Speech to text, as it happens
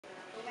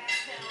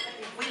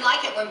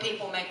like it when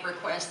people make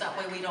requests. That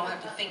way we don't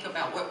have to think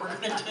about what we're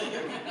going to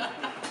do.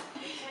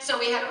 So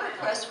we had a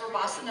request for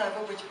Bossa Nova,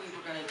 which we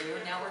were going to do,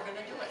 and now we're going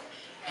to do it.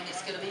 And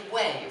it's going to be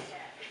Wave.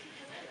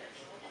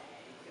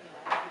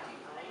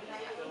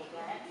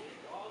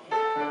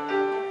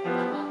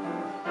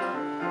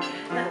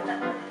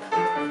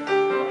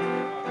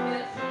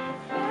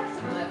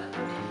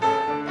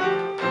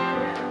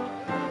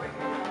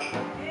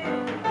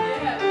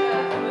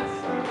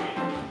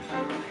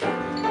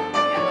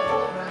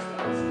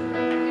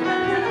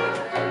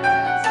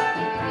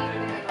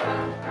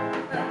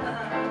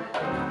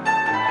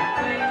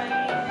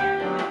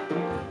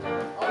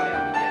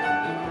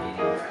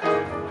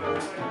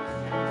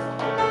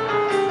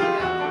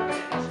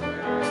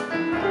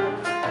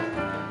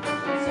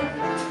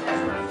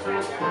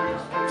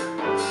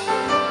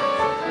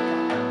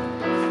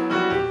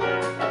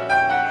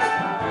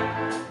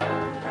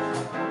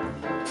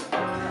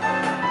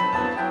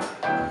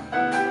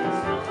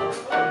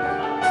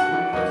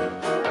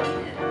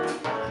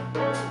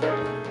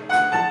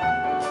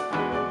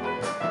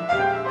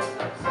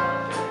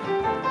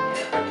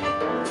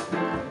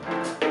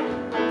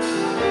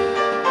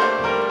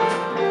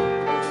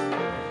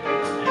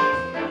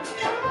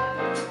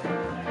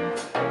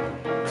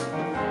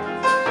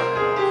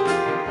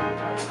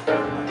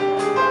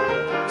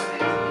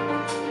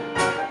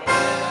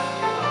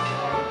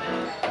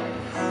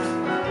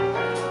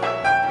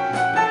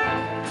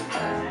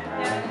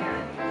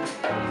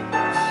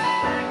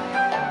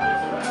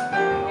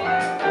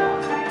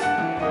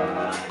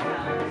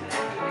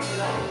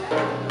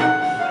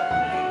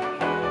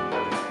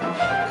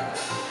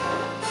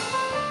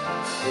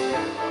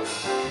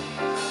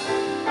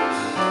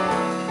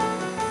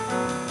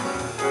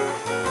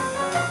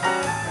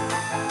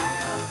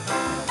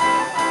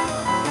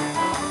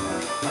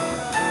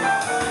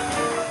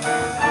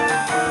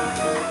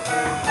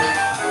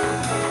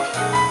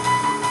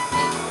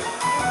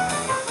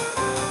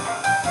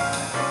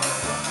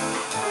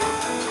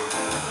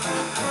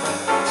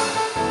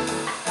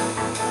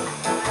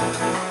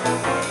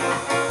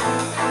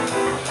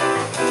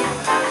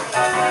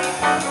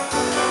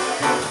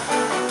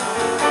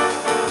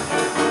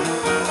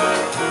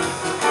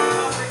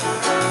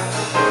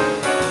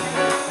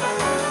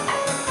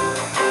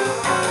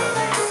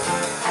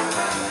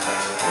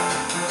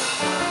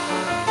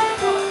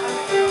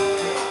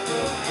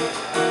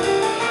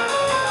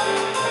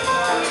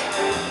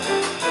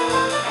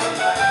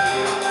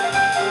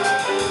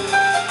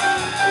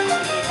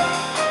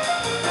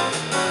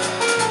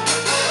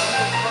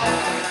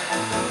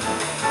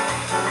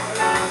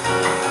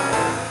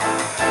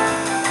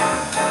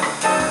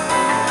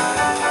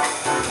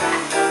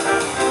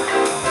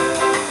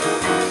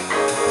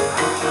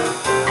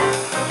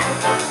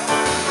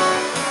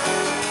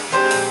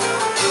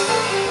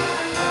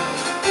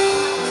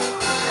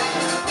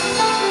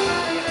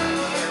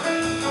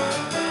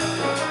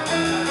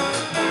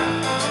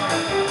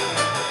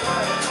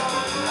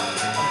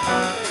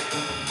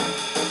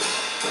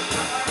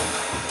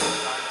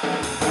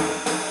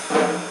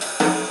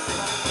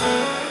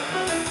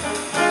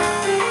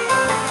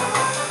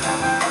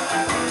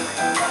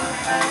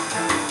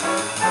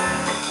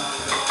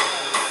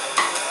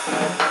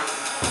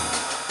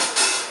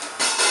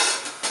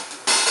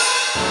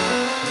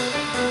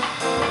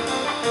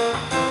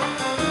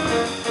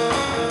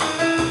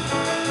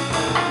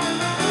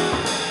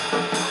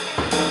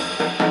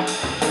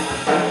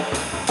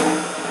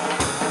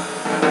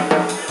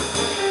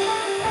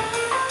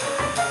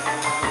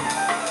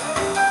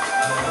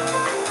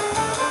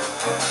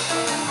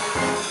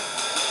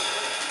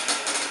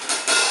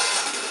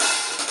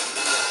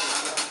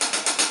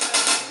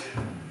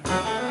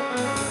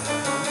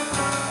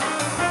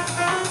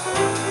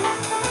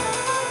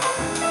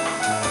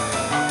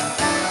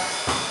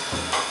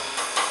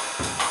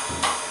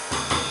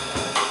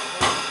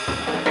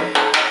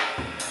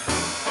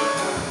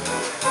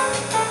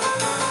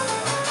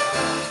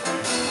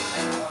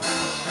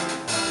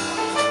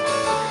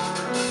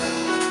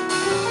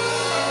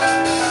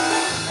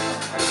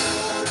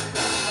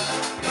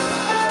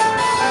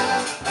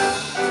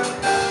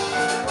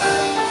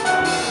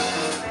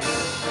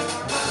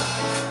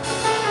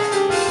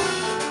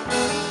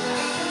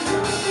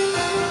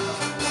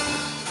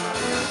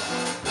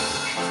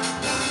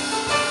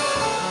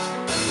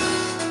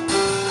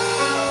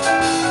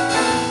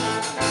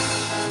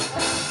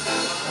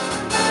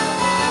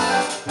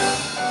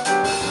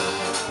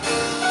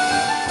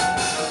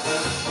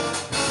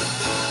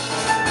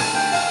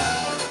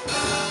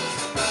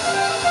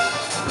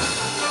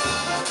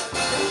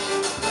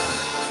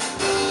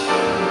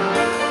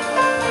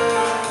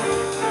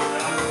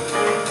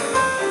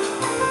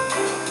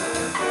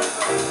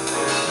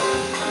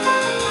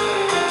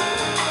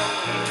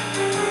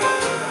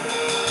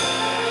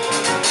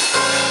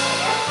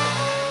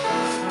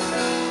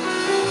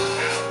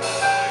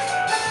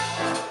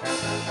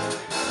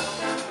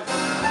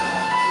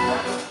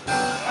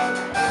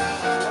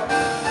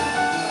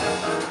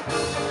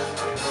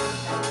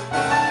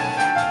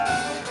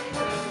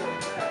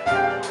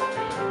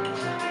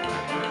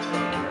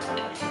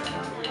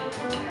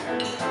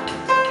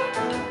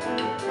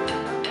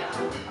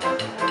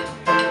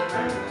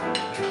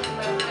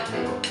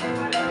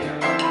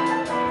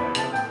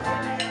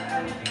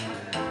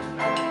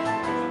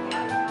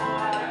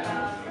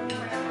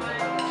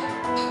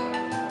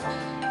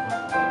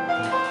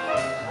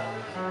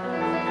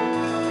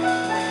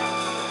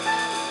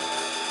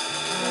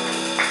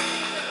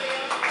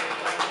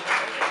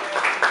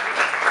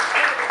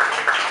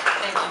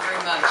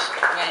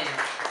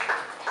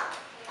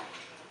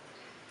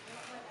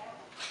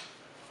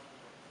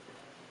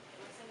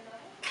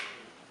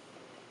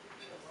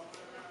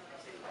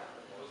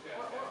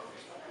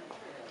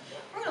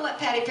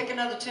 Patti, pick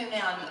another tune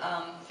now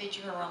and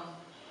feature her on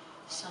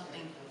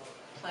something,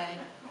 play,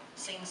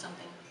 sing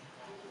something.